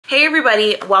Hey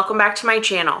everybody, welcome back to my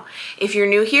channel. If you're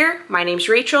new here, my name's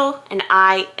Rachel and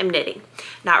I am knitting.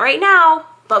 Not right now,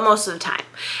 but most of the time.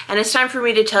 And it's time for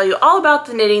me to tell you all about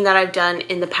the knitting that I've done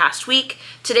in the past week.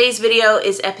 Today's video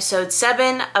is episode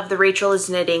 7 of the Rachel is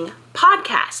Knitting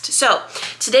podcast. So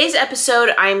today's episode,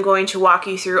 I'm going to walk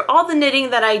you through all the knitting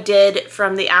that I did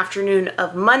from the afternoon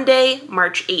of Monday,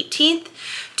 March 18th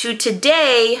to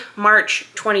today, March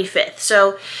 25th.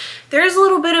 So there's a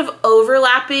little bit of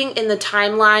overlapping in the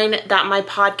timeline that my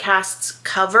podcasts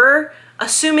cover,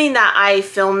 assuming that I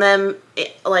film them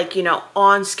like, you know,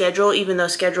 on schedule, even though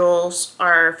schedules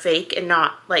are fake and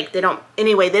not like they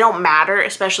don't matter,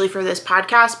 especially for this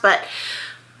podcast. But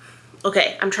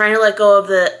okay, I'm trying to let go of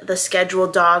the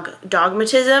schedule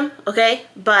dogmatism, okay?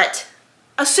 But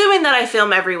assuming that I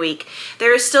film every week,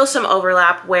 there is still some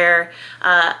overlap where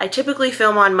I typically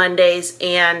film on Mondays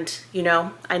and, you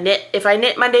know, if I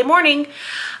knit Monday morning,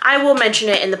 I will mention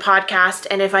it in the podcast.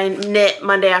 And if I knit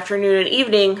Monday afternoon and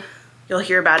evening, you'll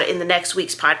hear about it in the next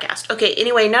week's podcast. Okay,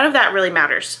 anyway, none of that really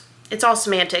matters. It's all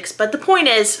semantics. But the point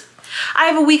is, I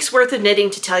have a week's worth of knitting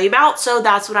to tell you about, so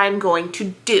that's what I'm going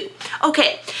to do.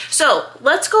 Okay, so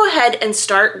let's go ahead and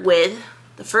start with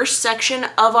the first section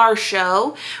of our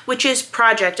show, which is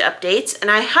project updates.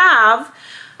 And I have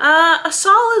a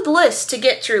solid list to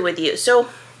get through with you. So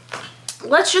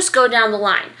let's just go down the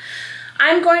line.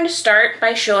 I'm going to start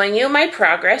by showing you my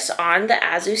progress on the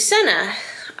Azucena.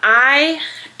 I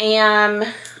am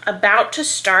about to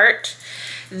start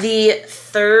the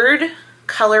third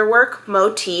colorwork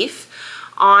motif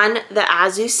on the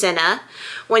Azucena.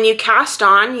 When you cast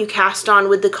on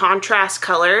with the contrast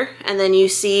color, and then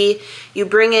you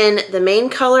bring in the main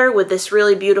color with this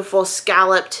really beautiful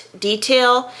scalloped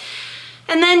detail.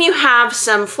 And then you have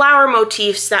some flower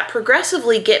motifs that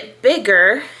progressively get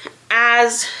bigger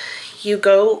as you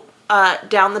go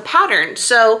down the pattern.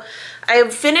 So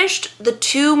I've finished the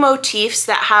two motifs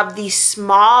that have the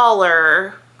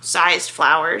smaller sized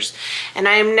flowers, and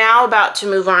I am now about to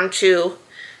move on to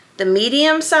the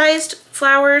medium sized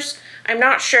flowers. I'm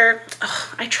not sure.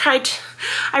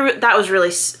 That was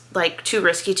really like too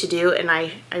risky to do, and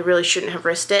I really shouldn't have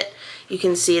risked it. You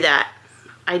can see that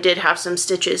I did have some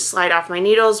stitches slide off my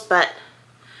needles, but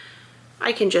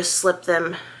I can just slip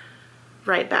them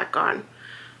right back on.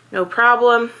 No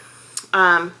problem.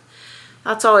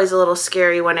 That's always a little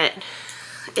scary when it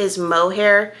is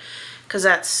mohair, because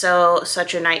that's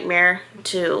such a nightmare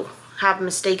to have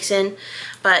mistakes in.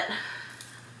 But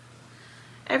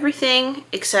everything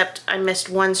except I missed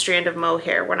one strand of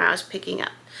mohair when I was picking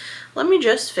up. Let me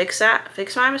just fix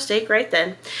my mistake right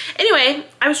then. Anyway,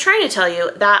 I was trying to tell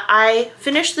you that I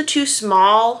finished the two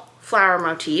small flower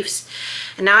motifs,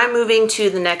 and now I'm moving to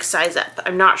the next size up.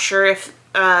 I'm not sure if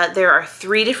there are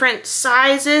 3 different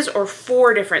sizes or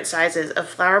 4 different sizes of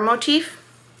flower motif.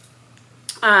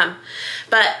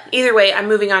 But either way, I'm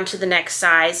moving on to the next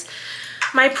size.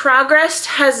 My progress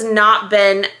has not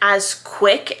been as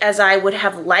quick as I would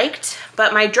have liked,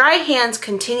 but my dry hands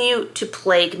continue to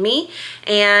plague me,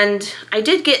 and I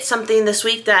did get something this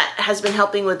week that has been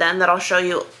helping with them that I'll show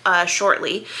you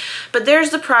shortly. But there's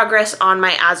the progress on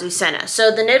my Azucena.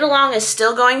 So the knit along is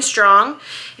still going strong.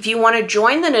 If you want to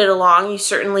join the knit along, you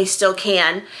certainly still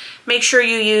can. Make sure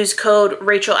you use code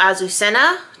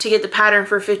RachelAzucena to get the pattern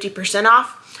for 50%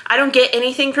 off. I don't get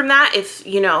anything from that. If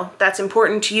you know that's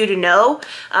important to you to know,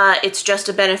 it's just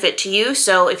a benefit to you.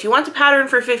 So if you want the pattern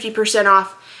for 50%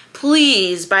 off,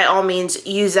 please, by all means,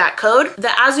 use that code. The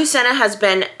Azucena has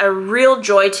been a real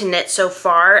joy to knit so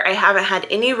far. I haven't had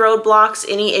any roadblocks,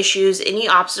 any issues, any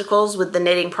obstacles with the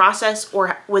knitting process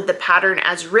or with the pattern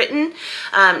as written.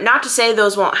 Not to say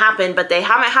those won't happen, but they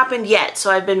haven't happened yet,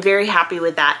 so I've been very happy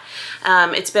with that.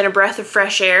 It's been a breath of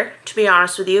fresh air, to be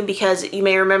honest with you, because you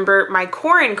may remember my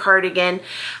Corin cardigan,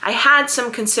 I had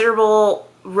some considerable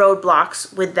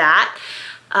roadblocks with that.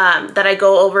 That I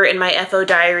go over in my FO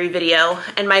diary video,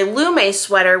 and my Lume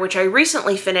sweater, which I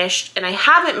recently finished, and I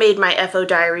haven't made my FO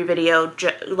diary video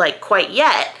like quite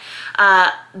yet.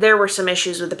 There were some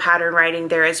issues with the pattern writing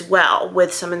there as well,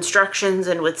 with some instructions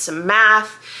and with some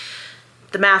math.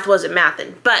 The math wasn't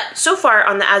mathin', but so far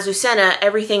on the Azucena,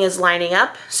 everything is lining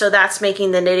up, so that's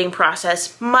making the knitting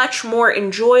process much more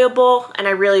enjoyable, and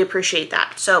I really appreciate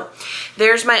that. So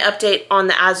there's my update on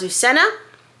the Azucena.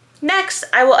 Next,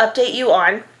 I will update you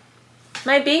on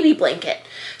my baby blanket.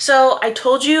 So I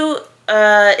told you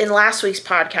in last week's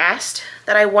podcast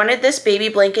that I wanted this baby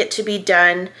blanket to be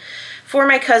done for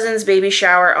my cousin's baby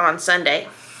shower on Sunday.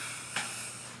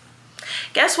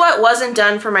 Guess what wasn't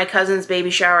done for my cousin's baby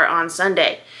shower on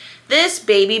Sunday? This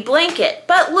baby blanket.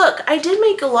 But look, I did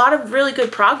make a lot of really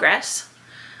good progress.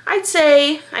 I'd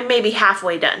say I'm maybe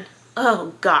halfway done.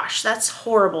 Oh gosh, that's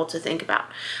horrible to think about.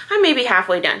 I may be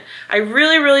halfway done. I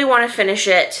really want to finish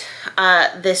it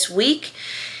this week,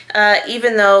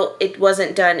 even though it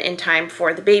wasn't done in time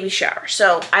for the baby shower.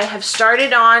 So I have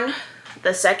started on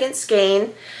the second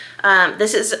skein.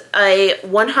 This is a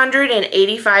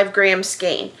 185 gram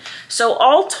skein. So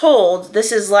all told,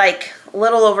 this is like a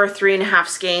little over 3.5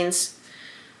 skeins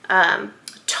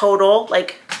total.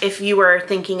 Like if you were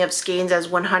thinking of skeins as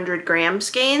 100 gram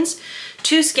skeins,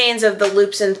 2 skeins of the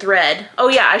loops and thread. Oh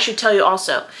yeah, I should tell you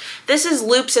also, this is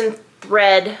loops and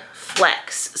thread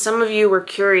Flecks. Some of you were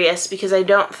curious because I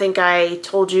don't think I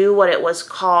told you what it was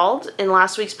called in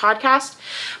last week's podcast,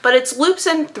 but it's loops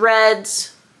and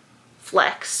threads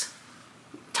Flecks.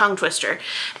 Tongue twister.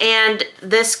 And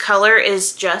this color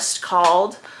is just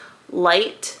called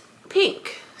light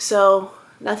pink. So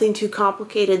nothing too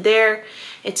complicated there.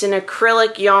 It's an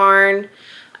acrylic yarn,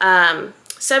 79%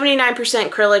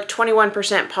 acrylic,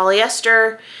 21%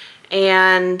 polyester,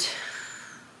 and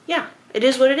yeah, it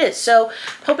is what it is. So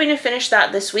hoping to finish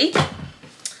that this week.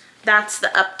 That's the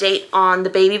update on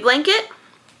the baby blanket.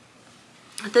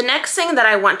 The next thing that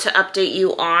I want to update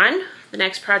you on, the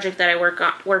next project that I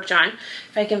worked on,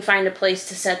 if I can find a place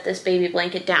to set this baby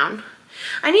blanket down.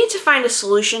 I need to find a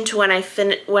solution to when I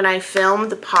film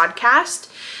the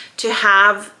podcast to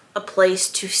have a place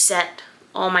to set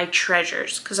all my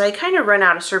treasures, because I kind of run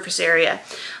out of surface area,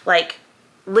 like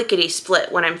lickety split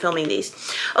when I'm filming these.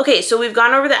 Okay, so we've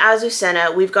gone over the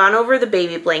Azucena, we've gone over the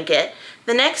baby blanket.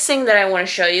 The next thing that I want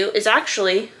to show you is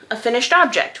actually a finished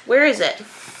object. Where is it?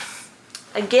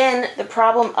 Again, the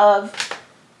problem of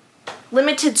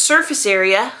limited surface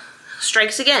area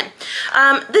strikes again.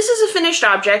 This is a finished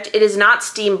object. It is not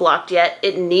steam blocked yet.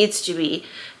 It needs to be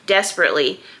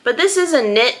desperately. But this is a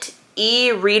knit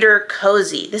e-reader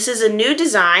cozy. This is a new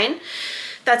design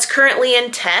that's currently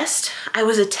in test. I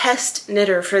was a test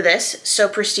knitter for this, so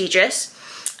prestigious.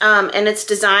 And it's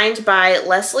designed by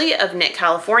Leslie of Knit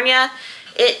California.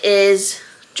 It is,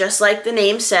 just like the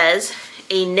name says,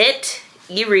 a knit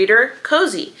e-reader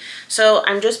cozy. So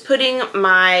I'm just putting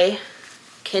my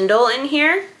Kindle in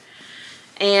here,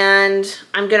 and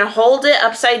I'm gonna hold it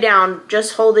upside down,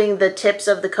 just holding the tips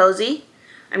of the cozy.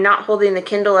 I'm not holding the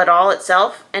Kindle at all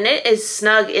itself, and it is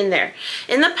snug in there.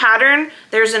 In the pattern,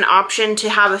 there's an option to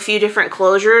have a few different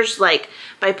closures, like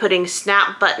by putting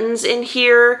snap buttons in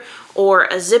here, or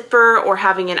a zipper, or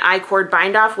having an I-cord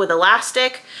bind off with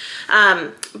elastic.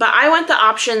 But I went the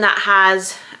option that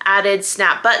has added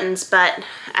snap buttons, but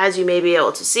as you may be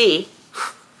able to see,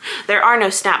 there are no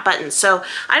snap buttons. So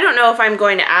I don't know if I'm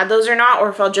going to add those or not, or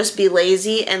if I'll just be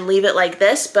lazy and leave it like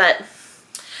this, but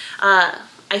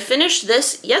I finished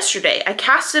this yesterday. I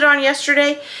cast it on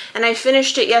yesterday, and I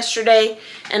finished it yesterday,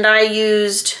 and I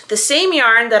used the same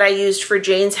yarn that I used for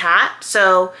Jane's hat.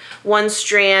 So one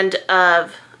strand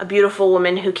of A Beautiful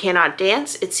Woman Who Cannot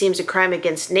Dance, It Seems a Crime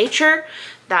Against Nature.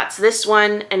 That's this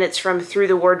one, and it's from Through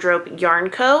the Wardrobe Yarn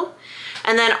Co.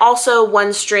 And then also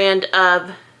one strand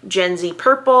of Gen Z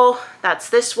Purple, that's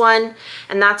this one,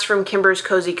 and that's from Kimber's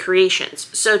Cozy Creations.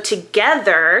 So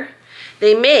together,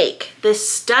 they make this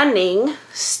stunning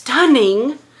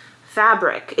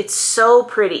fabric. It's so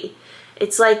pretty.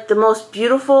 It's like the most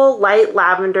beautiful light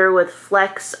lavender with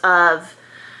flecks of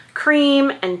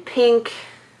cream and pink,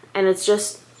 and it's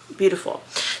just beautiful.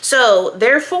 So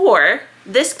therefore,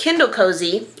 this Kindle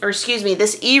cozy, or excuse me,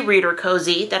 this e-reader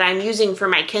cozy that I'm using for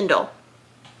my Kindle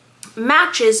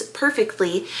matches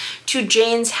perfectly to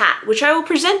Jane's hat, which I will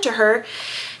present to her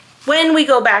when we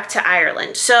go back to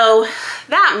Ireland. So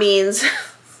that means,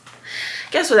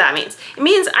 guess what that means? It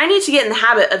means I need to get in the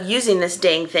habit of using this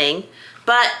dang thing,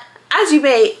 but as you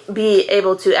may be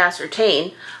able to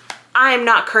ascertain, I am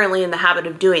not currently in the habit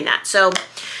of doing that. So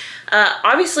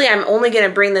obviously I'm only going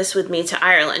to bring this with me to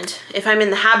Ireland if I'm in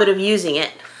the habit of using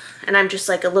it, and I'm just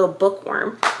like a little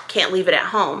bookworm, can't leave it at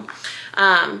home.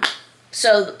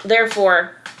 So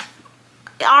therefore,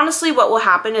 honestly, what will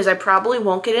happen is I probably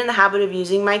won't get in the habit of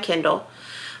using my Kindle,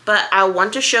 but I'll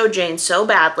want to show Jane so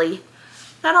badly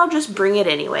that I'll just bring it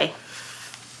anyway.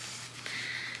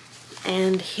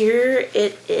 And here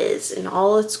it is in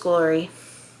all its glory.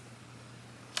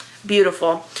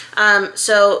 Beautiful.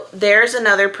 So there's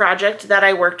another project that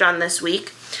I worked on this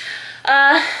week.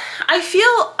 I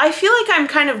feel like I'm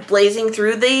kind of blazing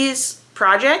through these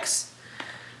projects.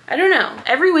 I don't know.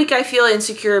 Every week I feel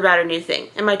insecure about a new thing.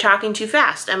 Am I talking too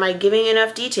fast? Am I giving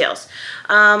enough details?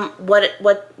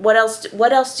 What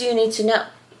else do you need to know?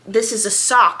 This is a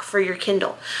sock for your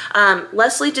Kindle.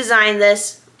 Leslie designed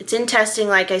this. It's in testing,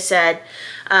 like I said.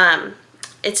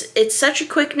 It's such a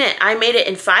quick knit. I made it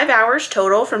in 5 hours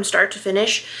total from start to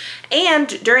finish, and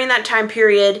during that time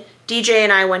period, DJ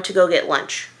and I went to go get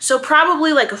lunch. So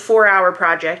probably like a 4-hour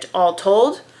project all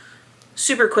told.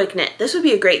 Super quick knit. This would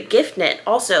be a great gift knit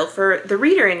also for the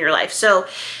reader in your life. So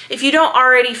if you don't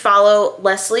already follow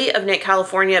Leslie of Knit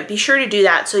California, be sure to do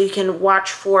that so you can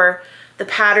watch for the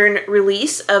pattern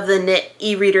release of the Knit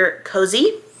e-reader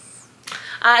Cozy.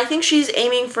 I think she's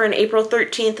aiming for an April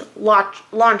 13th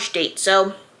launch date,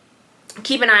 so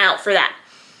keep an eye out for that.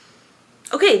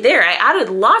 Okay, there, I added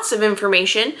lots of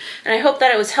information, and I hope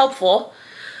that it was helpful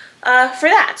for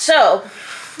that. So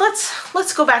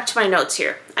let's go back to my notes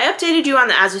here. I updated you on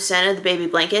the Azucena, the baby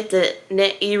blanket, the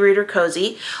Knit e-reader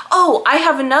Cozy. Oh, I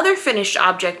have another finished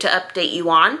object to update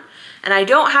you on, and I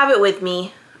don't have it with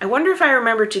me. I wonder if I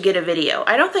remember to get a video.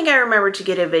 I don't think I remember to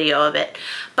get a video of it,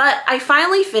 but I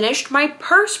finally finished my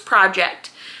purse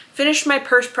project. Finished my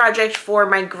purse project for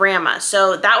my grandma,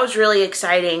 so that was really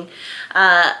exciting.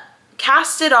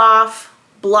 Cast it off,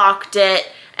 blocked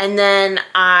it, and then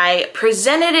I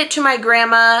presented it to my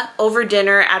grandma over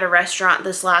dinner at a restaurant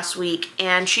this last week,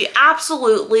 and she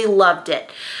absolutely loved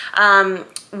it.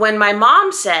 When my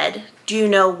mom said, "Do you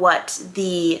know what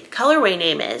the colorway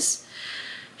name is?"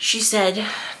 she said,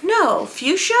 "No,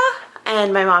 fuchsia?"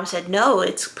 And my mom said, "No,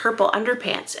 it's purple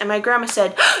underpants." And my grandma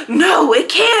said, "No, it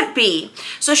can't be."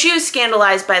 So she was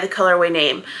scandalized by the colorway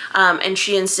name, and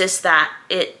she insists that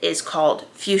it is called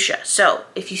fuchsia. So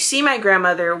if you see my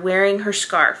grandmother wearing her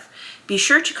scarf, be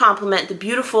sure to compliment the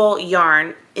beautiful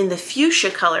yarn in the fuchsia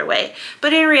colorway,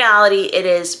 but in reality it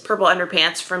is purple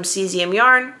underpants from Cesium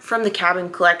Yarn from the Cabin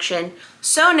collection,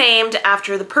 so named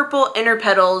after the purple inner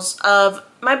petals of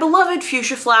my beloved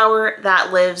fuchsia flower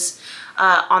that lives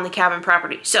on the Cabin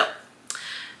property. So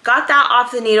got that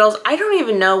off the needles. I don't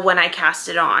even know when I cast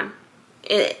it on.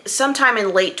 Sometime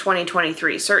in late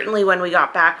 2023, certainly when we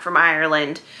got back from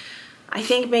Ireland. I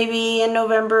think maybe in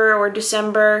November or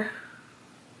December.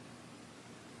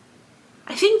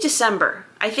 I think December.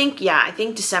 I think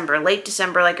December, late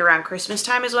December, like around Christmas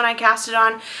time is when I cast it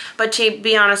on. But to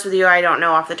be honest with you, I don't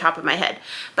know off the top of my head.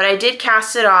 But I did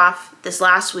cast it off this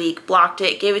last week, blocked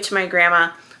it, gave it to my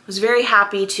grandma. Was very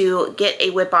happy to get a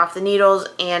whip off the needles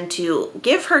and to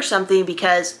give her something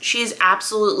because she's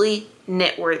absolutely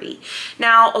knit worthy.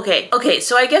 Now, okay,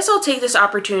 so I guess I'll take this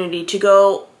opportunity to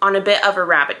go on a bit of a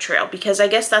rabbit trail because I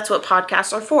guess that's what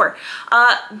podcasts are for.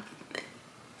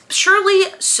 Surely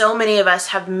so many of us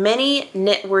have many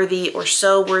knit-worthy or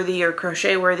sew-worthy or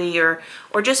crochet-worthy or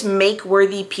just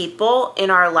make-worthy people in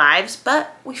our lives,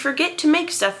 but we forget to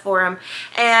make stuff for them.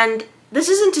 And this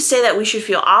isn't to say that we should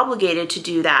feel obligated to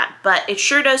do that, but it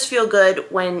sure does feel good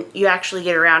when you actually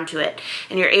get around to it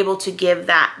and you're able to give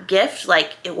that gift.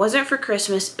 Like, it wasn't for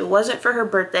Christmas, it wasn't for her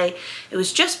birthday, it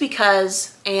was just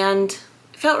because, and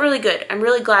it felt really good. I'm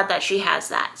really glad that she has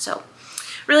that. So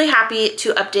really happy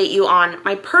to update you on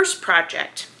my purse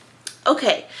project.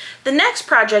 Okay, the next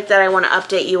project that I want to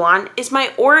update you on is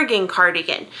my Oregon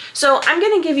cardigan. So I'm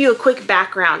going to give you a quick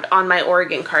background on my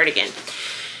Oregon cardigan.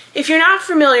 If you're not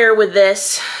familiar with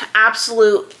this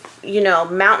absolute,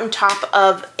 mountaintop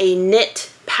of a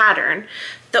knit pattern,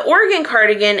 the Oregon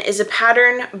cardigan is a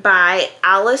pattern by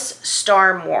Alice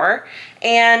Starmore.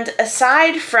 And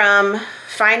aside from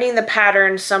finding the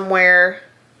pattern somewhere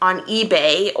on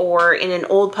eBay or in an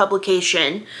old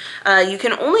publication, you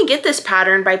can only get this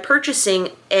pattern by purchasing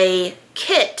a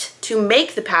kit to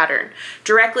make the pattern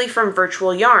directly from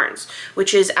Virtual Yarns,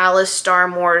 which is Alice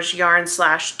Starmore's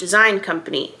yarn/design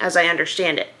company, as I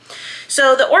understand it.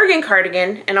 So the Oregon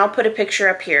cardigan, and I'll put a picture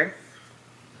up here,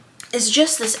 is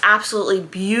just this absolutely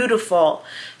beautiful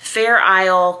Fair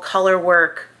Isle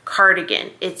colorwork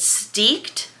cardigan. It's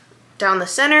steeked down the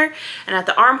center and at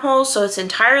the armholes, so it's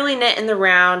entirely knit in the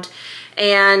round.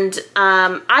 And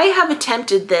I have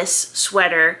attempted this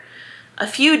sweater a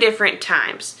few different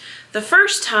times. The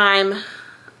first time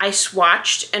I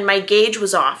swatched and my gauge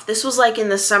was off. This was like in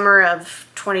the summer of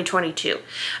 2022.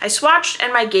 I swatched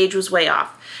and my gauge was way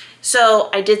off. So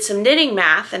I did some knitting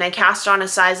math and I cast on a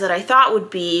size that I thought would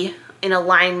be in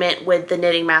alignment with the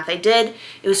knitting math I did.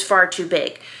 It was far too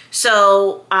big.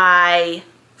 So I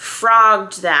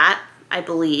frogged that, I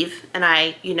believe, and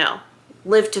I,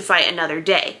 lived to fight another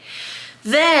day.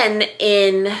 Then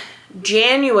in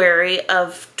January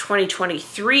of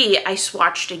 2023, I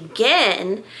swatched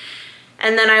again,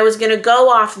 and then I was going to go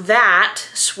off that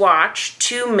swatch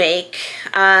to make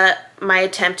my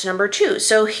attempt number 2.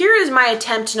 So here is my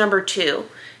attempt number 2,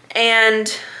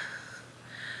 and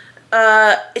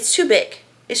it's too big.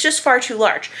 It's just far too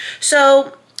large.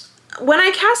 So when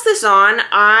I cast this on,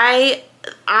 I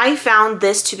I found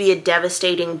this to be a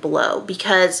devastating blow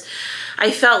because I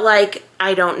felt like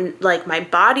I don't, like, my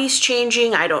body's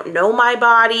changing. I don't know my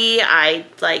body. I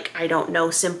don't know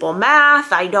simple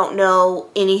math. I don't know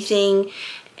anything,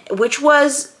 which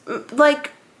was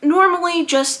like normally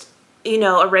just, you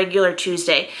know, a regular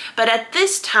Tuesday. But at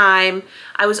this time,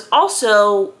 I was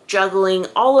also juggling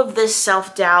all of this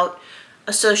self-doubt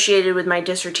associated with my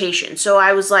dissertation. So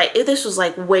I was like, this was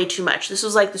like way too much. This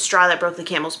was like the straw that broke the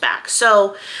camel's back.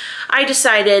 So I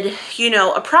decided, you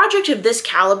know, a project of this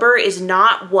caliber is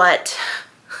not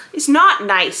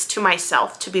nice to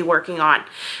myself to be working on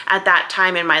at that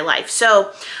time in my life.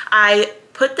 So I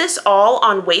put this all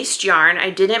on waste yarn.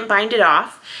 I didn't bind it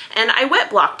off, and I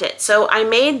wet blocked it. So I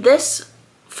made this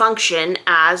function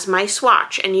as my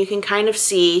swatch, and you can kind of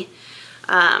see,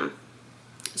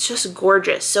 it's just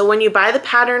gorgeous. So when you buy the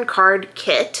pattern card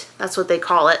kit, that's what they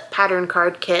call it, pattern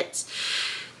card kits,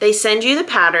 they send you the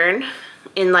pattern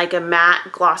in like a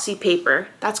matte glossy paper.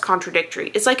 That's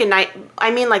contradictory. It's like a nice,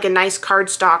 like a nice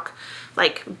cardstock,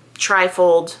 like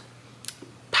trifold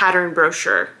pattern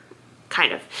brochure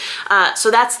kind of.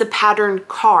 So that's the pattern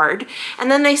card.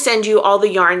 And then they send you all the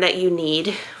yarn that you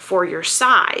need for your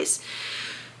size.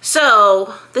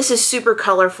 So this is super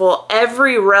colorful.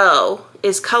 Every row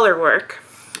is color work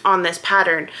on this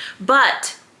pattern,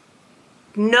 but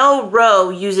no row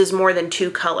uses more than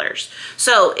 2 colors.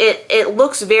 So it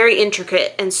looks very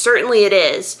intricate, and certainly it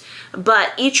is,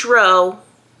 but each row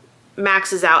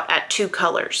maxes out at 2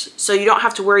 colors. So you don't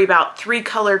have to worry about 3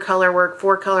 color work,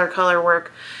 4 color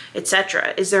work,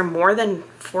 etc. Is there more than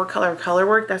 4 color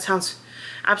work? That sounds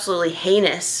absolutely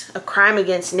heinous, a crime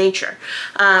against nature.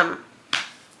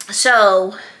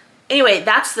 So anyway,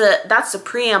 that's the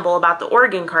preamble about the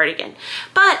Oregon cardigan.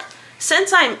 But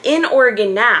since I'm in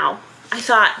Oregon now, I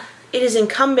thought it is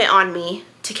incumbent on me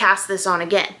to cast this on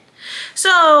again.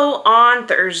 So on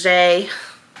Thursday,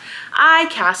 I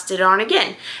cast it on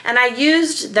again, and I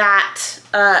used that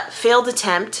failed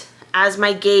attempt as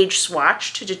my gauge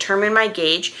swatch to determine my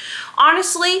gauge.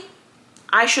 Honestly,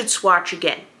 I should swatch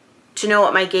again to know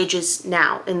what my gauge is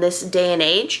now in this day and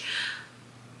age,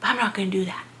 but I'm not going to do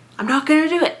that. I'm not going to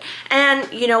do it.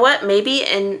 And you know what? Maybe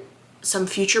in some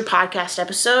future podcast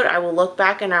episode, I will look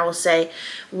back and I will say,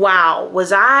 wow,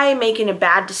 was I making a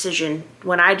bad decision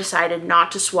when I decided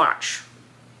not to swatch?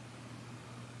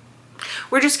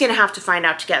 We're just going to have to find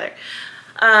out together.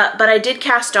 But I did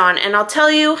cast on, and I'll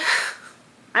tell you,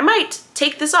 I might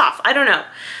take this off. I don't know.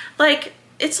 Like,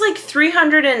 it's like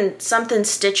 300 and something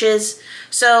stitches.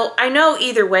 So I know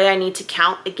either way I need to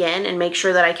count again and make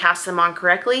sure that I cast them on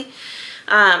correctly.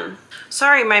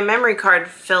 Sorry, my memory card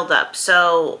filled up,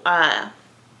 so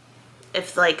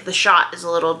if like the shot is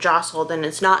a little jostled and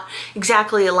it's not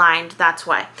exactly aligned, that's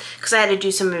why. Because I had to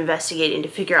do some investigating to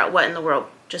figure out what in the world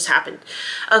just happened.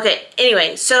 Okay,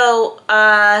 anyway, so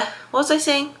what was I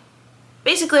saying?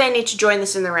 Basically, I need to join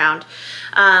this in the round.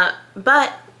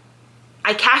 But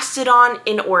I cast it on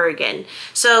in Oregon.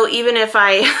 So even if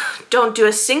I don't do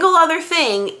a single other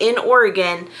thing in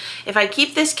Oregon, if I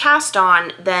keep this cast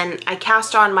on, then I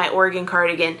cast on my Oregon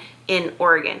cardigan in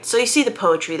Oregon. So you see the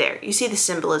poetry there. You see the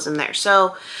symbolism there.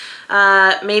 So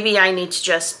maybe I need to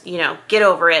just, you know, get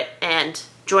over it and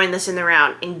join this in the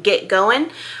round and get going.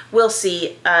 We'll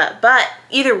see. But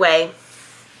either way,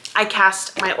 I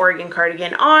cast my Oregon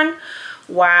cardigan on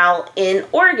while in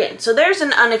Oregon. So there's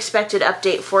an unexpected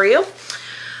update for you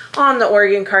on the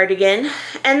Oregon cardigan.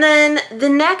 And then the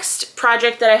next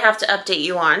project that I have to update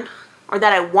you on, or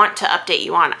that I want to update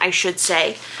you on, I should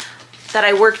say, that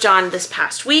I worked on this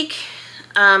past week,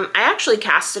 I actually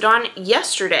cast it on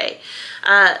yesterday.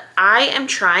 I am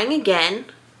trying again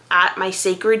at my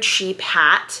Sacred Sheep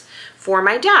hat for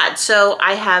my dad. So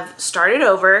I have started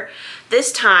over.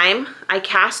 This time I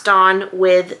cast on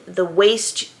with the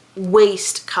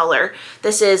waist color.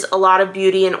 This is A Lot of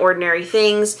Beauty in Ordinary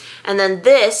Things. And then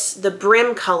this, the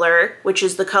brim color, which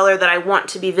is the color that I want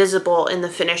to be visible in the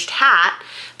finished hat,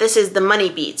 this is the Money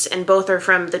Beats, and both are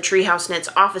from the Treehouse Knits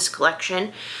Office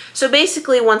Collection. So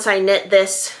basically, once I knit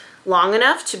this long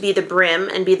enough to be the brim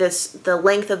and be the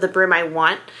length of the brim I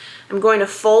want, I'm going to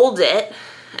fold it,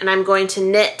 and I'm going to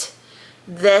knit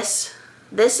this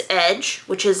edge,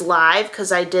 which is live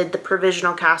because I did the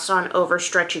provisional cast on over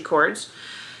stretchy cords.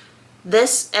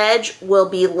 This edge will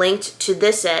be linked to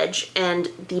this edge, and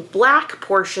the black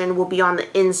portion will be on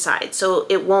the inside, so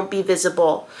it won't be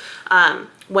visible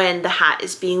when the hat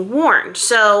is being worn.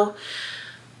 So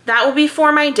that will be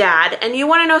for my dad. And you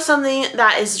want to know something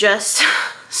that is just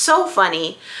so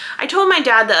funny? I told my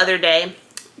dad the other day,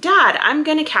 Dad, I'm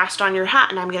going to cast on your hat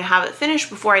and I'm going to have it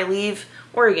finished before I leave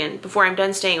Oregon before I'm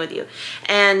done staying with you.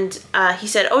 And he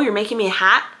said, oh, you're making me a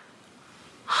hat?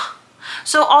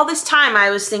 So all this time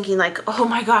I was thinking like, oh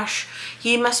my gosh,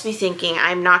 he must be thinking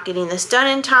I'm not getting this done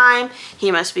in time.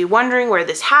 He must be wondering where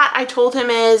this hat I told him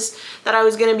is that I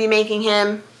was gonna be making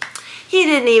him. He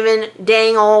didn't even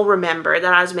dang all remember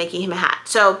that I was making him a hat.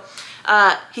 So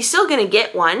he's still gonna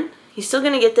get one. He's still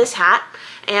gonna get this hat,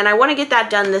 and I wanna get that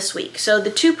done this week. So the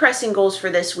 2 pressing goals for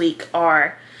this week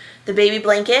are the baby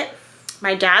blanket,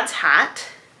 my dad's hat,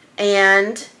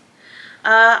 and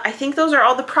I think those are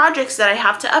all the projects that I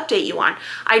have to update you on.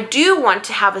 I do want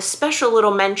to have a special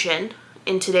little mention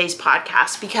in today's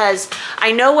podcast because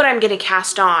I know what I'm gonna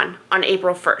cast on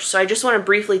April 1st. So I just wanna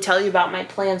briefly tell you about my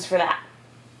plans for that.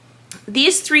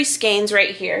 These 3 skeins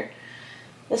right here,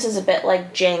 this is a bit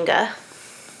like Jenga.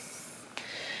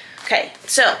 Okay,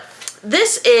 so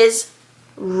this is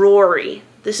Rory.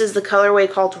 This is the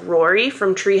colorway called Rory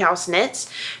from Treehouse Knits.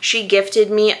 She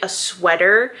gifted me a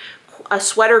sweater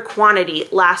quantity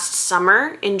last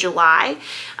summer in July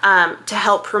to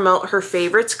help promote her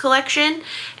favorites collection.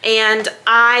 And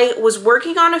I was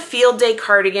working on a field day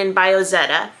cardigan by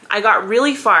Seta. I got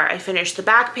really far. I finished the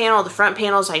back panel, the front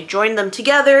panels, I joined them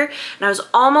together, and I was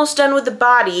almost done with the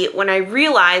body when I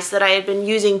realized that I had been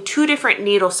using 2 different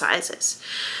needle sizes,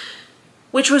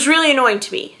 which was really annoying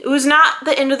to me. It was not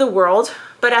the end of the world,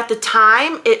 but at the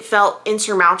time it felt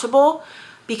insurmountable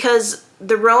because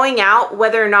the rowing out,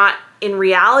 whether or not in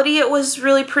reality it was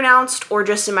really pronounced or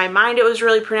just in my mind it was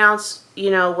really pronounced,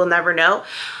 you know, we'll never know.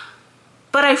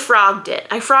 But I frogged it.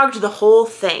 I frogged the whole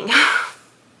thing.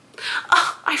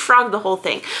 Oh, I frogged the whole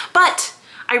thing. But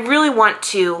I really want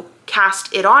to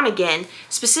cast it on again,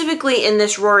 specifically in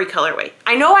this Rory colorway.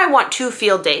 I know I want 2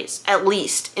 field days, at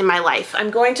least, in my life. I'm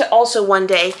going to also one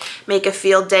day make a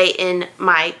field day in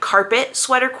my carpet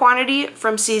sweater quantity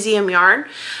from Cesium Yarn,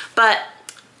 but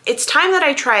it's time that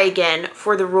I try again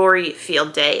for the Rory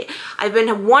field day. I've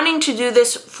been wanting to do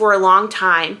this for a long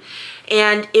time,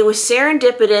 and it was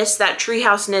serendipitous that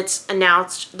Treehouse Knits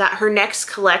announced that her next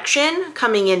collection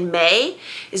coming in May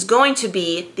is going to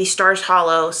be the Stars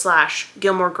Hollow /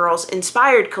 Gilmore Girls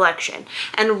inspired collection.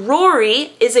 And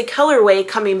Rory is a colorway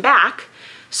coming back,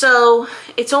 so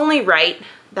it's only right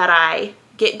that I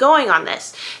get going on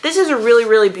this. This is a really,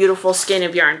 really beautiful skein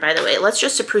of yarn, by the way. Let's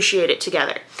just appreciate it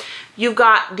together. You've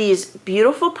got these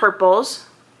beautiful purples,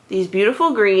 these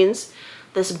beautiful greens,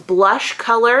 this blush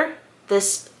color,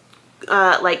 this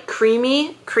like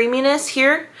creaminess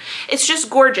here. It's just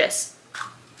gorgeous.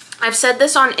 I've said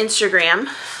this on Instagram,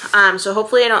 so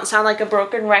hopefully I don't sound like a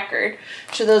broken record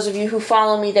to those of you who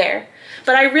follow me there.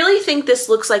 But I really think this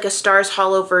looks like a Stars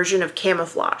Hollow version of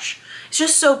camouflage. It's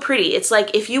just so pretty. It's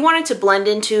like if you wanted to blend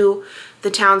into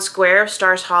the town square of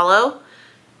Stars Hollow,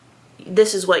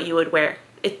 this is what you would wear.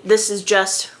 This is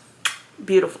just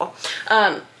beautiful.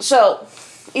 So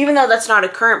even though that's not a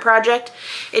current project,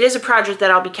 it is a project that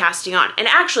I'll be casting on. And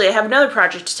actually, I have another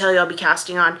project to tell you I'll be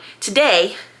casting on.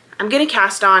 Today, I'm gonna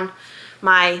cast on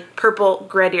my purple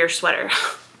Grettir sweater.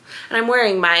 And I'm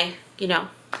wearing my, you know,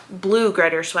 blue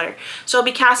Grettir sweater. So I'll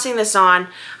be casting this on.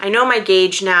 I know my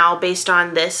gauge now based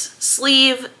on this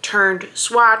sleeve turned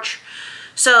swatch.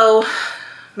 So,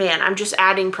 man, I'm just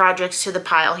adding projects to the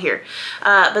pile here.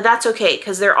 But that's okay,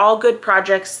 because they're all good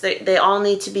projects. They all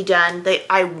need to be done.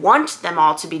 I want them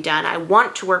all to be done. I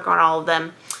want to work on all of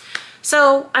them.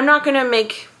 So I'm not gonna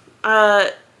make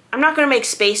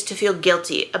space to feel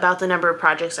guilty about the number of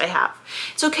projects I have.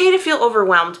 It's okay to feel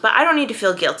overwhelmed, but I don't need to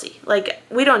feel guilty. Like,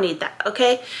 we don't need that,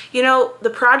 okay? You know, the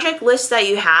project list that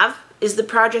you have is the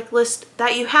project list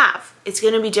that you have. It's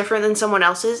gonna be different than someone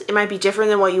else's. It might be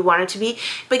different than what you want it to be,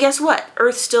 but guess what? The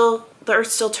earth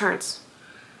still turns,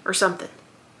 or something.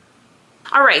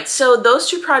 All right, so those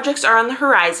 2 projects are on the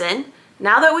horizon.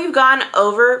 Now that we've gone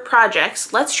over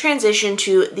projects, let's transition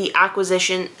to the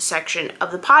acquisition section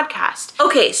of the podcast.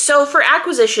 Okay, so for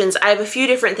acquisitions, I have a few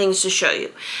different things to show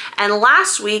you. And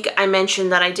last week, I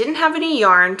mentioned that I didn't have any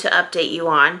yarn to update you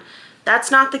on.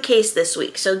 That's not the case this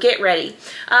week, so get ready.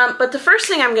 But the first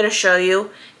thing I'm gonna show you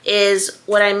is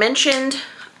what I mentioned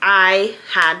I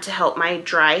had to help my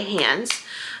dry hands.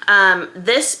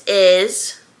 This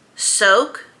is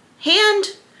Soak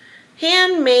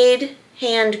handmade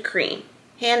hand cream.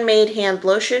 Handmade hand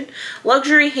lotion,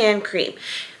 luxury hand cream.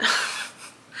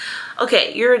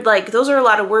 Okay, you're like, those are a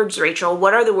lot of words, Rachel.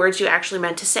 What are the words you actually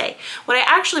meant to say? What I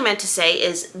actually meant to say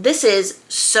is this is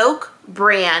Soak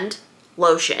brand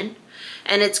lotion,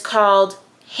 and it's called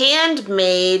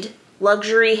Handmade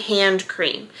Luxury Hand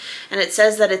Cream. And it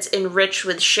says that it's enriched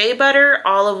with shea butter,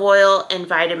 olive oil, and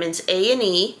vitamins A and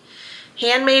E.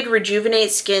 Handmade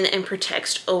rejuvenates skin and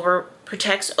protects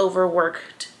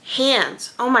overworked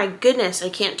hands. Oh my goodness, I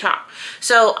can't talk.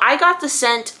 So I got the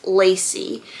scent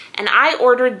Lacy, and I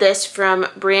ordered this from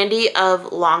Brandy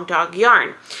of Long Dog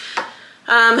Yarn.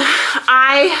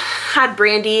 I had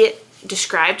Brandy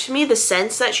describe to me the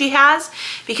scents that she has,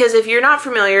 because if you're not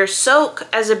familiar, Soak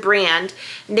as a brand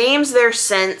names their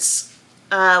scents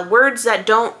words that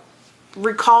don't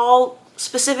recall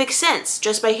specific scents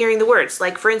just by hearing the words.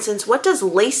 Like, for instance, what does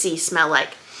Lacy smell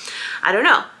like? I don't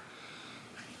know,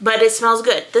 but it smells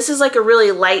good. This is like a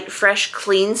really light, fresh,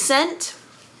 clean scent.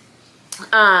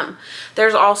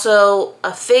 There's also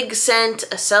a fig scent,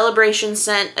 a celebration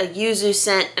scent, a yuzu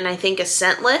scent, and I think a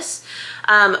scentless.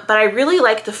 But I really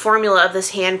like the formula of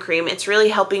this hand cream. It's really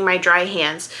helping my dry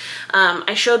hands.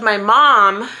 I showed my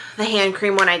mom the hand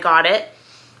cream when I got it,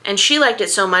 and she liked it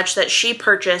so much that she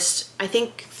purchased, I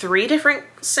think, 3 different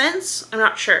scents. I'm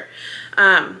not sure.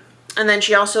 And then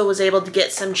she also was able to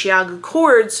get some Chiagu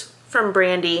cords from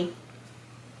Brandy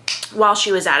while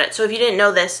she was at it. So if you didn't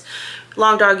know this,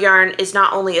 Long Dog Yarn is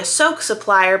not only a Soak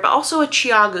supplier, but also a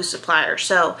Chiagu supplier.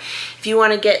 So if you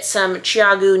want to get some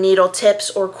Chiagu needle tips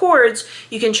or cords,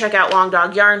 you can check out Long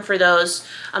Dog Yarn for those,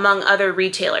 among other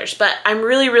retailers. But I'm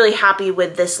really, really happy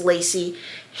with this Lacy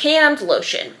hand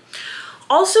lotion.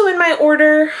 Also in my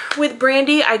order with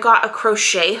Brandy, I got a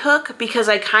crochet hook because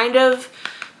I kind of,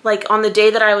 like, on the day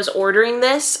that I was ordering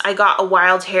this, I got a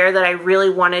wild hair that I really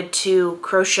wanted to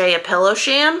crochet a pillow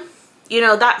sham. You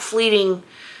know, that fleeting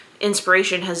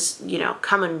inspiration has, you know,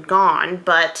 come and gone,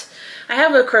 but I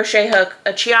have a crochet hook,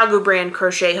 a Chiagu brand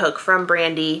crochet hook from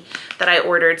Brandy that I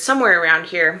ordered somewhere around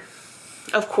here.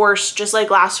 Of course, just like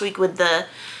last week with the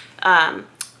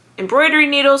embroidery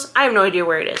needles, I have no idea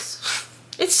where it is.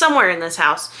 It's somewhere in this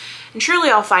house, and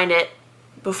surely I'll find it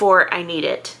before I need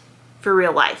it for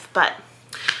real life. But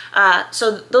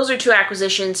so those are 2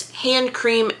 acquisitions, hand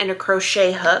cream and a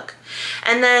crochet hook.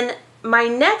 And then my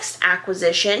next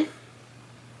acquisition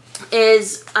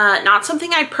is not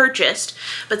something I purchased,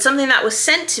 but something that was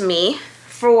sent to me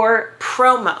for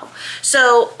promo.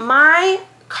 So my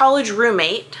college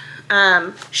roommate,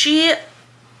 she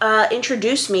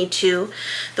introduced me to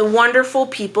the wonderful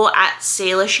people at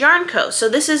Salish Sea Yarn Co. So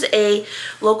this is a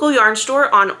local yarn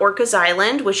store on Orcas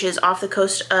Island, which is off the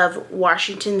coast of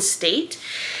Washington State.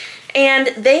 And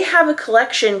they have a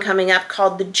collection coming up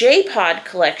called the Gepard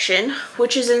collection,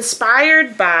 which is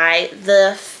inspired by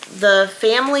the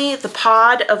family, the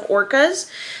pod of orcas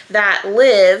that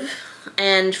live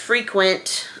and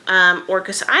frequent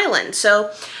Orcas Island.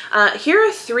 So here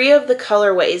are 3 of the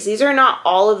colorways. These are not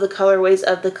all of the colorways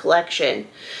of the collection,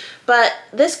 but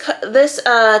this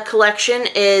collection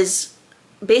is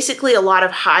basically a lot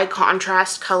of high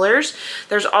contrast colors.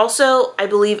 There's also, I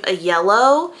believe, a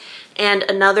yellow and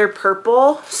another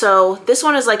purple. So this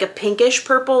one is like a pinkish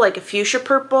purple, like a fuchsia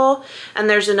purple, and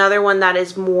there's another one that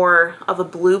is more of a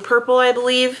blue purple, I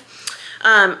believe.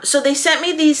 So they sent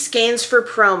me these skeins for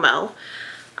promo.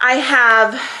 I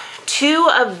have 2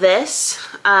 of this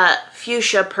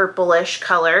fuchsia purplish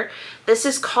color. This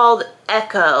is called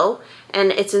EweKnitCo,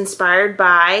 and it's inspired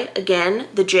by, again,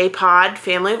 the Gepard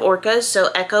family of orcas.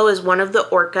 So EweKnitCo is one of the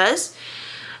orcas.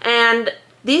 And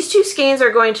these 2 skeins are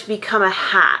going to become a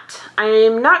hat.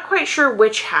 I'm not quite sure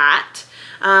which hat.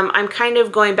 I'm kind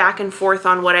of going back and forth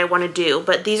on what I want to do,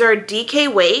 but these are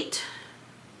DK weight.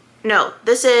 No,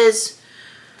 this is,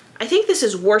 I think this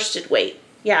is worsted weight.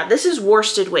 Yeah, this is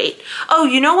worsted weight. Oh,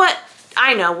 you know what?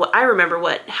 I remember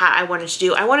what hat I wanted to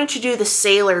do. I wanted to do the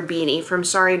sailor beanie from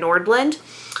Sorry Nordland.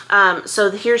 So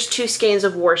here's 2 skeins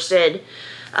of worsted.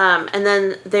 And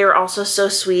then they were also so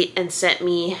sweet and sent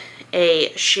me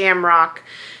a shamrock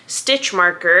stitch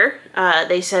marker.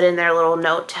 They said in their little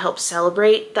note to help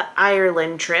celebrate the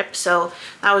Ireland trip, so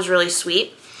that was really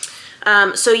sweet.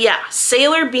 So yeah,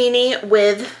 sailor beanie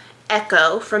with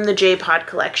EweKnitCo from the Gepard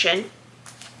collection.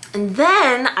 And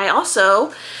then I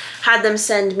also had them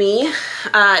send me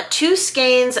 2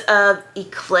 skeins of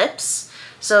Eclipse.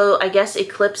 So I guess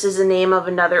Eclipse is the name of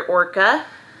another orca.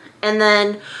 And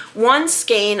then 1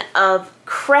 skein of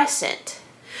Crescent.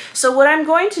 So what I'm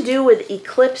going to do with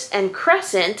Eclipse and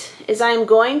Crescent is I'm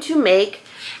going to make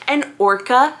an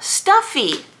orca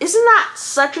stuffy. Isn't that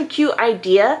such a cute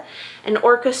idea? An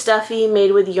orca stuffy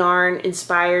made with yarn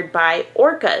inspired by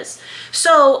orcas.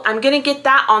 So I'm gonna get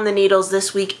that on the needles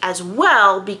this week as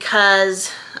well,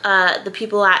 because the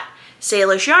people at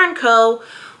Salish Sea Yarn Co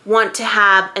want to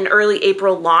have an early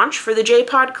April launch for the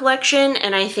Gepard collection,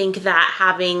 and I think that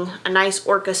having a nice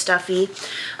orca stuffy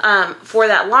for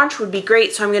that launch would be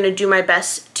great, so I'm going to do my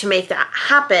best to make that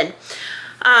happen.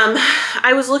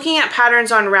 I was looking at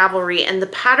patterns on Ravelry, and the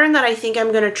pattern that I think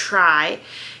I'm going to try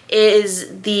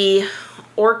is the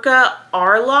Orca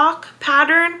R-Lock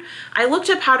pattern. I looked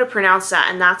up how to pronounce that,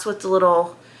 and that's what the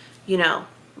little, you know,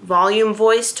 volume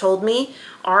voice told me.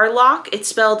 R-Lock. It's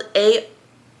spelled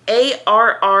A-R-R-L-U-C-K.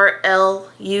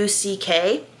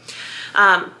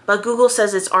 But Google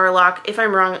says it's R-Lock. If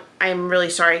I'm wrong, I'm really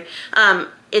sorry.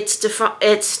 It's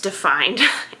defined.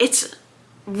 It's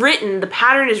written, the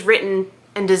pattern is written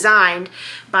and designed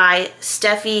by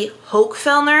Steffi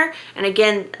Hochfellner. And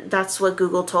again, that's what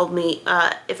Google told me.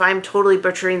 If I'm totally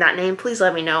butchering that name, please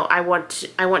let me know. I want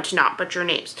to not butcher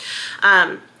names.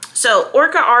 So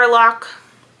Orca R-Lock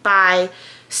by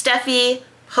Steffi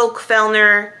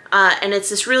Hochfellner, and it's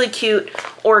this really cute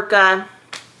orca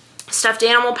stuffed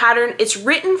animal pattern. It's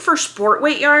written for sport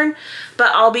weight yarn,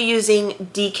 but I'll be using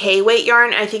DK weight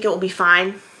yarn. I think it will be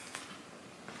fine.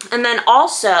 And then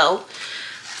also,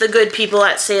 the good people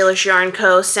at Salish Yarn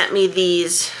Co sent me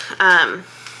these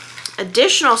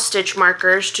additional stitch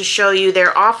markers to show you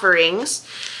their offerings.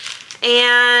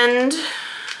 And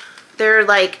they're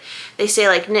like, they say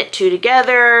like knit two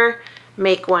together,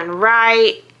 make one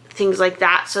right, things like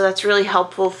that. So that's really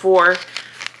helpful for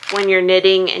when you're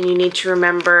knitting and you need to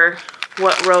remember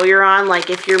what row you're on. Like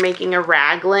if you're making a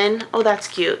raglan, oh that's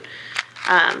cute.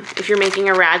 If you're making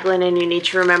a raglan and you need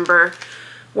to remember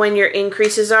when your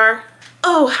increases are.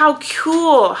 Oh, how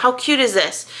cool. How cute is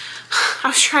this? I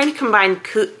was trying to combine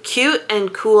cute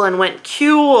and cool and went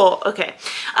cool. Okay.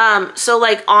 So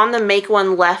like on the make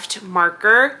one left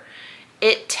marker,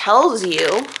 it tells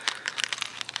you,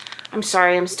 I'm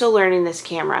sorry, I'm still learning this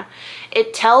camera.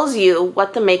 It tells you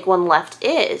what the make one left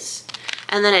is.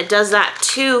 And then it does that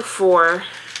too for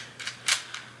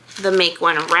the make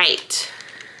one right.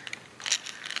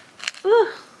 Ooh.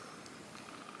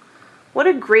 What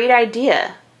a great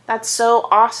idea. That's so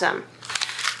awesome.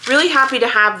 Really happy to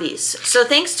have these. So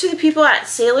thanks to the people at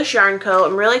Salish Yarn Co.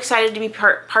 I'm really excited to be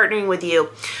partnering with you.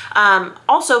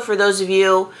 Also, for those of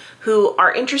you who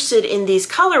are interested in these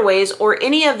colorways or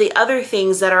any of the other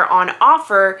things that are on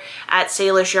offer at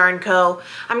Salish Yarn Co.,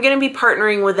 I'm going to be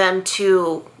partnering with them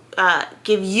to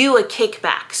give you a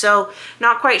kickback. So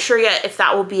not quite sure yet if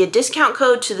that will be a discount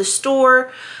code to the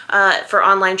store for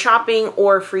online shopping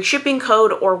or free shipping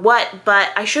code or what, but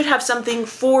I should have something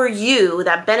for you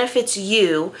that benefits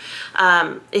you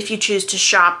if you choose to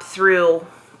shop through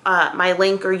my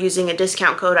link or using a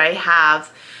discount code I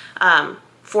have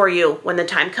for you when the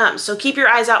time comes. So keep your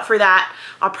eyes out for that.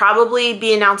 I'll probably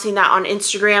be announcing that on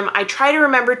Instagram. I try to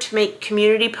remember to make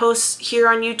community posts here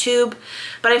on YouTube,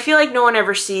 but I feel like no one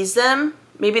ever sees them.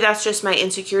 Maybe that's just my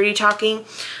insecurity talking.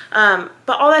 But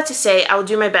all that to say, I will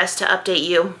do my best to update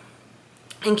you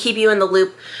and keep you in the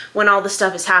loop when all the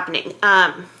stuff is happening.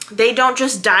 They don't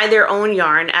just dye their own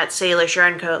yarn at Salish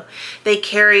Yarn Co. They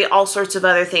carry all sorts of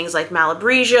other things like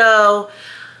Malabrigo.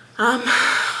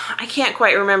 I can't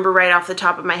quite remember right off the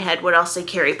top of my head what else they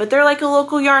carry, but they're like a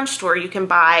local yarn store. You can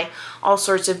buy all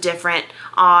sorts of different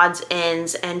odds,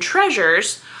 ends, and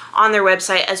treasures on their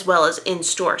website as well as in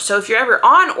store. So if you're ever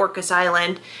on Orcas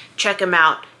Island, check them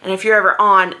out. And if you're ever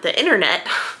on the internet,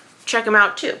 check them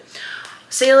out too.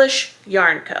 Salish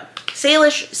Yarn Co.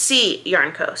 Salish Sea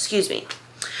Yarn Co. Excuse me.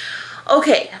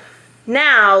 Okay,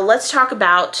 now let's talk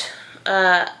about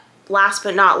last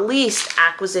but not least,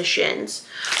 acquisitions.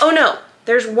 Oh no,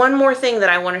 there's one more thing that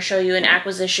I want to show you in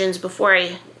acquisitions before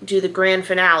I do the grand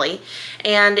finale,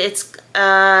 and it's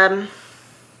a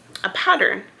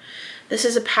pattern. This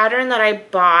is a pattern that I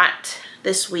bought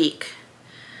this week.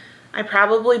 I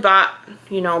probably bought,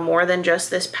 you know, more than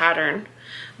just this pattern,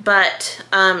 but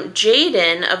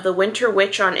Jaden of the Winter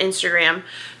Witch on Instagram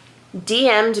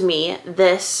DM'd me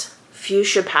this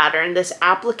fuchsia pattern, this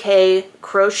applique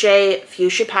crochet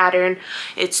fuchsia pattern.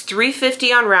 It's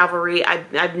 $3.50 on Ravelry.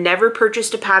 I've never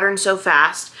purchased a pattern so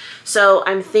fast, so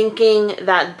I'm thinking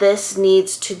that this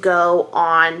needs to go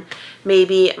on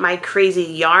maybe my Crazy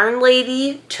Yarn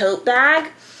Lady tote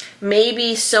bag,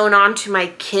 maybe sewn onto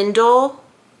my Kindle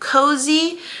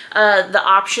cozy. The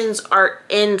options are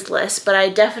endless, but I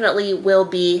definitely will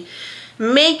be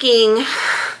making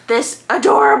this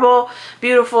adorable,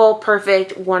 beautiful,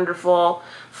 perfect, wonderful,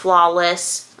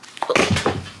 flawless,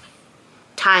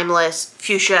 timeless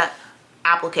fuchsia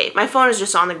applique. My phone is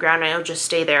just on the ground and it'll just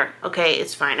stay there. Okay,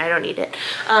 it's fine. I don't need it.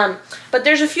 But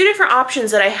there's a few different options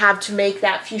that I have to make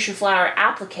that fuchsia flower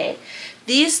applique.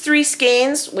 These three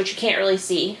skeins, which you can't really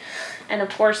see, and of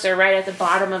course they're right at the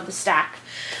bottom of the stack.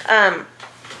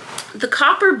 The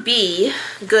Copper Bee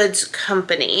Goods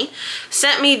Company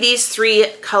sent me these three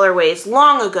colorways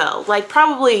long ago, like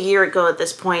probably a year ago at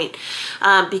this point,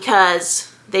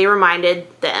 because they reminded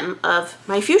them of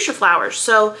my fuchsia flowers.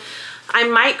 So I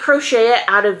might crochet it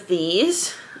out of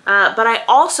these. but I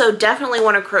also definitely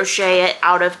want to crochet it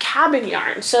out of cabin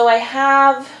yarn. So I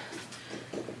have,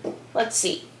 let's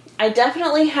see, I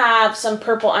definitely have some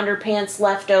purple underpants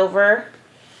left over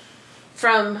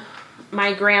from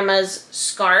my grandma's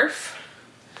scarf,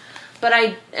 but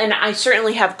I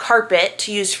certainly have carpet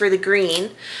to use for the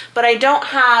green, but I don't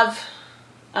have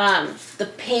the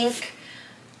pink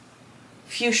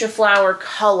fuchsia flower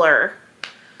color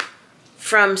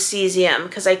from Cesium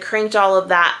because I cranked all of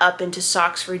that up into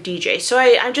socks for DJ. So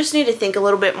I just need to think a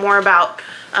little bit more about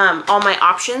all my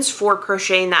options for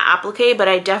crocheting that applique, but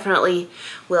I definitely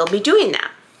will be doing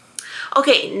that.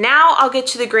 Okay, now I'll get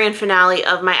to the grand finale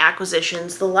of my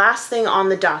acquisitions, the last thing on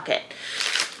the docket.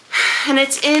 And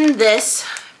it's in this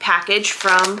package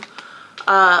from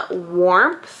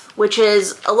Warmth, which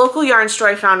is a local yarn store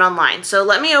I found online. So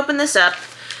let me open this up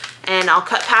and I'll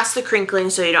cut past the crinkling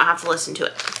so you don't have to listen to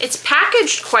it. It's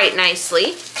packaged quite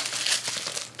nicely.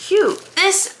 Cute.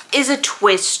 This is a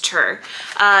twister.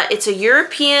 It's a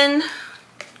European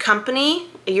company,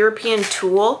 a European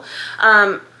tool.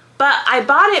 But I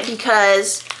bought it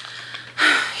because,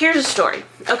 here's a story.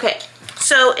 Okay,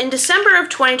 so in December of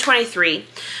 2023,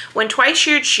 when Twice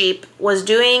Sheared Sheep was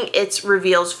doing its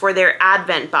reveals for their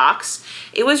Advent box,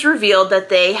 it was revealed that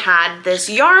they had this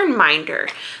yarn minder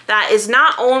that is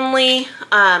not only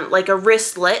like a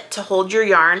wristlet to hold your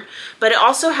yarn, but it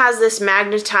also has this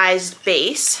magnetized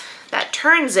base that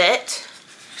turns it,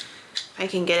 if I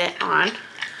can get it on,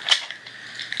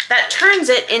 that turns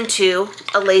it into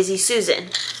a Lazy Susan.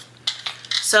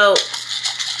 So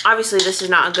obviously this is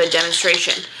not a good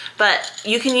demonstration, but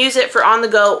you can use it for on the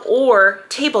go or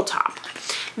tabletop.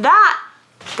 That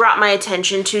brought my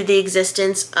attention to the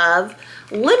existence of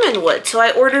lemon wood. So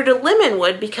I ordered a lemon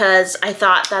wood because I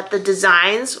thought that the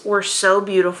designs were so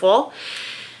beautiful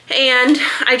and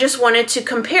I just wanted to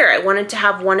compare. I wanted to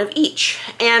have one of each.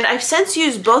 And I've since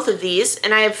used both of these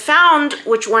and I have found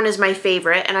which one is my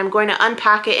favorite, and I'm going to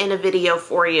unpack it in a video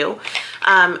for you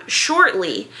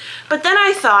shortly. But then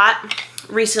I thought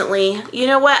recently, you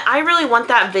know what, I really want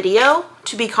that video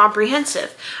to be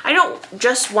comprehensive. I don't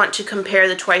just want to compare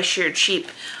the Twice Sheared Sheep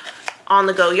on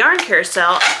the go yarn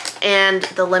carousel and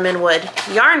the lemon wood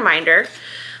yarn minder.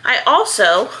 I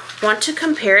also want to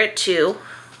compare it to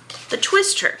the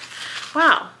twister.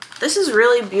 Wow, this is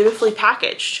really beautifully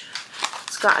packaged.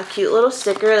 It's got a cute little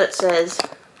sticker that says,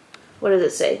 what does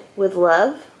it say? With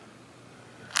love?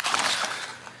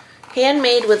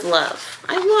 Handmade with love.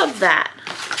 I love that.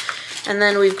 And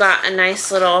then we've got a nice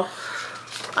little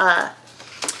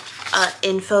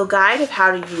info guide of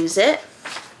how to use it.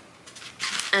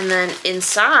 And then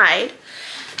inside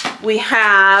we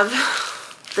have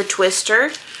the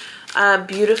twister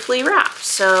beautifully wrapped.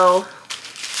 So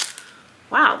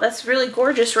wow, that's really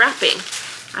gorgeous wrapping.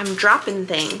 I'm dropping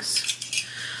things.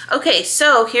 Okay,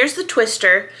 so here's the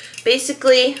twister.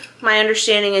 Basically, my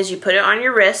understanding is you put it on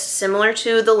your wrist, similar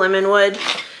to the lemon wood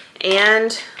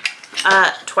and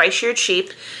Twice Sheared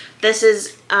Sheep. This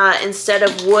is, instead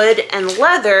of wood and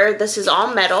leather, this is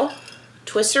all metal.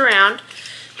 Twist around,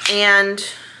 and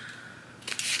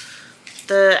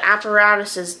the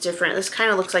apparatus is different. This kind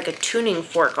of looks like a tuning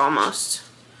fork almost.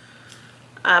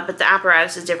 But the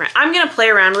apparatus is different. I'm going to play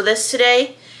around with this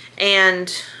today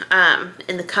and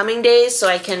in the coming days so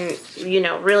I can, you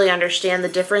know, really understand the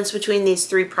difference between these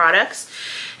three products.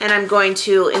 And I'm going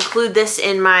to include this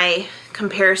in my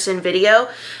comparison video.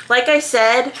 Like I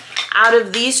said, out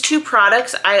of these two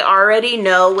products, I already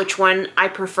know which one I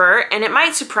prefer, and it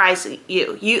might surprise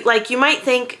you. You might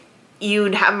think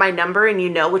you'd have my number and you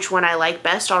know which one I like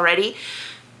best already.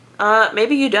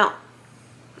 Maybe you don't.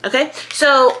 Okay,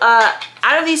 so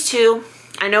out of these two,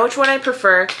 I know which one I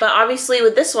prefer, but obviously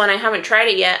with this one, I haven't tried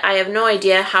it yet. I have no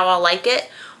idea how I'll like it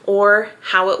or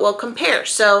how it will compare.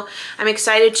 So I'm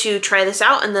excited to try this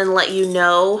out and then let you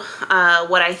know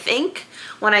what I think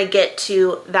when I get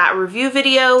to that review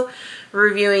video,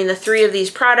 reviewing the three of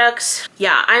these products.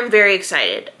 Yeah, I'm very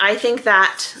excited. I think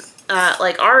that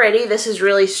like already this is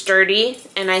really sturdy,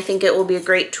 and I think it will be a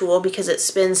great tool because it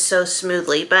spins so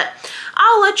smoothly, but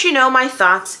I'll let you know my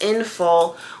thoughts in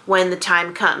full when the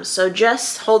time comes. So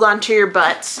just hold on to your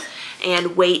butts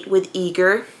and wait with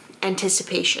eager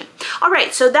anticipation. All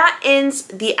right, so that ends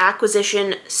the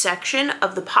acquisition section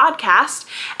of the podcast,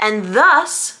 and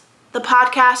thus the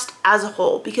podcast as a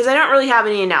whole, because I don't really have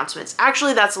any announcements.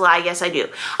 Actually, that's a lie. Yes, I do.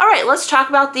 All right, let's talk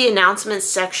about the announcements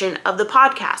section of the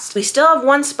podcast. We still have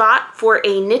one spot for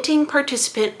a knitting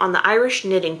participant on the Irish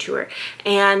Knitting Tour.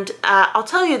 And I'll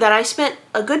tell you that I spent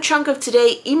a good chunk of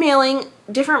today emailing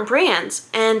different brands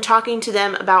and talking to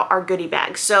them about our goodie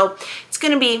bags. So it's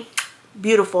going to be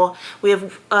beautiful. We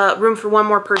have room for one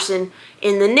more person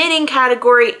in the knitting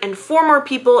category and 4 more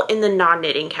people in the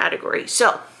non-knitting category.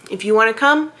 So if you want to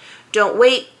come, don't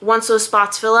wait. Once those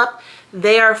spots fill up,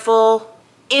 they are full.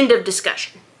 End of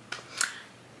discussion.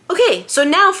 Okay, so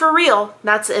now for real,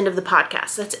 that's the end of the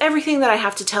podcast. That's everything that I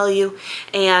have to tell you,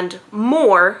 and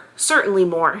more, certainly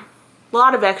more. A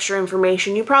lot of extra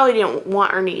information you probably didn't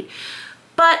want or need,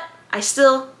 but I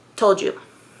still told you.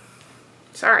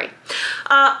 Sorry.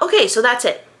 Okay, so that's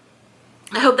it.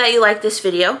 I hope that you liked this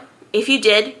video. If you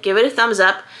did, give it a thumbs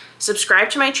up. Subscribe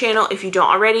to my channel if you don't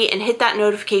already, and hit that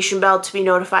notification bell to be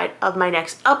notified of my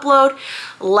next upload.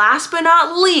 Last but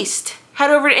not least,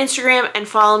 head over to Instagram and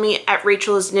follow me at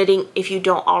Rachel is Knitting if you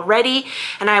don't already.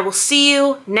 And I will see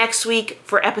you next week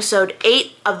for episode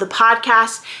 8 of the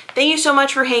podcast. Thank you so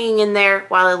much for hanging in there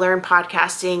while I learn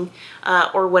podcasting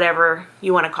or whatever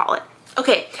you want to call it.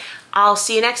 Okay, I'll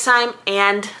see you next time,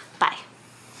 and